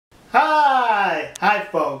Hi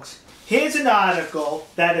folks. Here's an article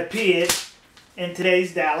that appeared in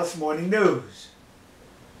today's Dallas Morning News.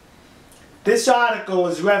 This article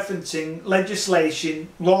is referencing legislation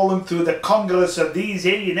rolling through the Congress of these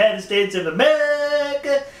here United States of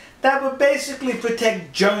America that would basically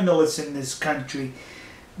protect journalists in this country.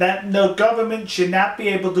 That no government should not be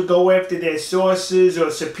able to go after their sources or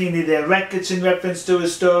subpoena their records in reference to a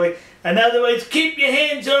story. In other words, keep your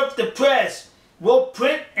hands off the press. We'll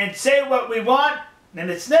print and say what we want, and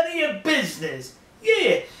it's none of your business.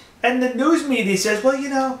 Yeah. And the news media says, well, you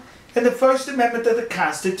know, in the First Amendment of the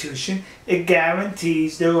Constitution, it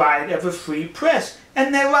guarantees the right of a free press.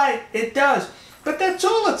 And they're right, it does. But that's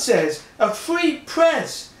all it says, a free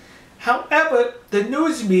press. However, the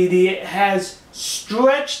news media has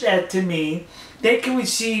stretched that to mean they can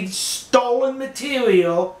receive stolen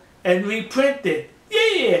material and reprint it.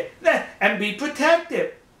 Yeah, and be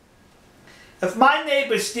protected. If my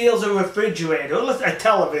neighbor steals a refrigerator, a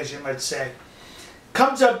television, let's say,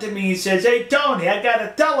 comes up to me and says, hey Tony, I got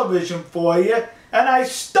a television for you, and I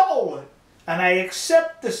stole it, and I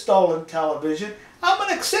accept the stolen television, I'm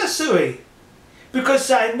an accessory,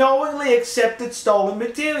 because I knowingly accepted stolen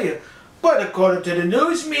material. But according to the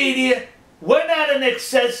news media, we're not an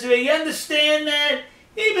accessory, you understand that?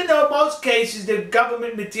 Even though in most cases the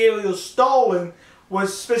government material stolen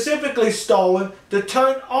was specifically stolen to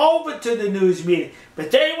turn over to the news media. But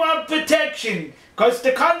they want protection, because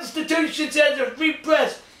the Constitution says a free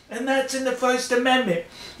press, and that's in the First Amendment.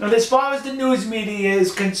 And as far as the news media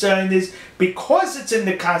is concerned, is because it's in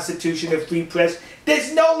the Constitution of free press,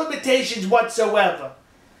 there's no limitations whatsoever.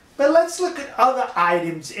 But let's look at other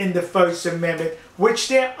items in the First Amendment, which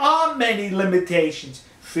there are many limitations.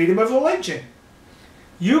 Freedom of religion.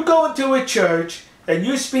 You go into a church and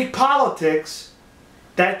you speak politics,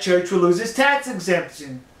 that church will lose its tax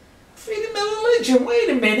exemption. Freedom of religion, wait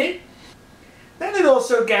a minute. Then it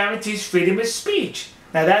also guarantees freedom of speech.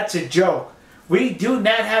 Now that's a joke. We do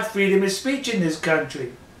not have freedom of speech in this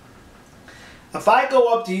country. If I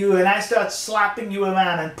go up to you and I start slapping you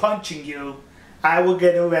around and punching you, I will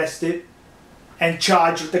get arrested and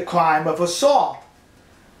charged with the crime of assault.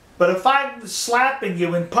 But if I'm slapping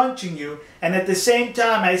you and punching you, and at the same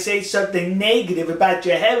time I say something negative about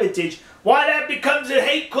your heritage, why that becomes a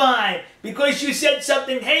hate crime? Because you said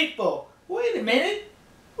something hateful. Wait a minute.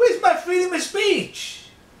 Where's my freedom of speech?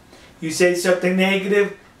 You say something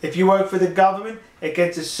negative if you work for the government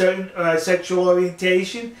against a certain sexual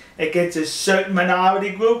orientation, against a certain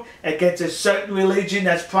minority group, against a certain religion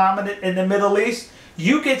that's prominent in the Middle East,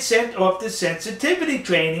 you get sent off to sensitivity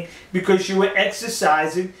training because you were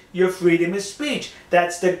exercising your freedom of speech.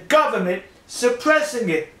 That's the government suppressing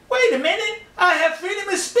it. Wait a minute, I have freedom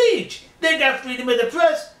of speech. They got freedom of the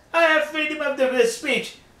press, I have freedom of the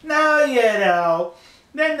speech. Now you know.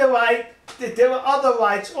 Then there are other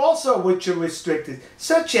rights also which are restricted,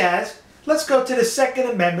 such as, let's go to the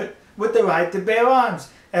Second Amendment with the right to bear arms.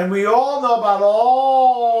 And we all know about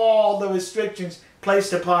all the restrictions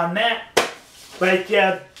placed upon that. But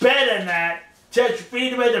you better not touch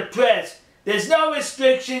freedom of the press. There's no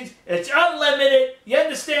restrictions, it's unlimited, you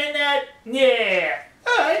understand that? Yeah.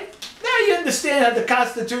 Alright, now you understand how the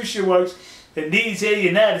Constitution works in these here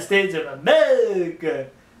United States of America.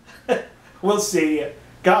 We'll see you.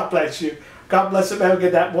 God bless you. God bless America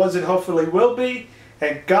that was and hopefully will be.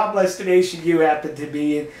 And God bless the nation you happen to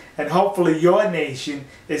be in. And hopefully your nation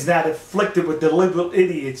is not afflicted with the liberal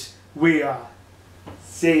idiots we are.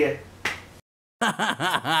 See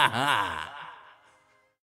ya.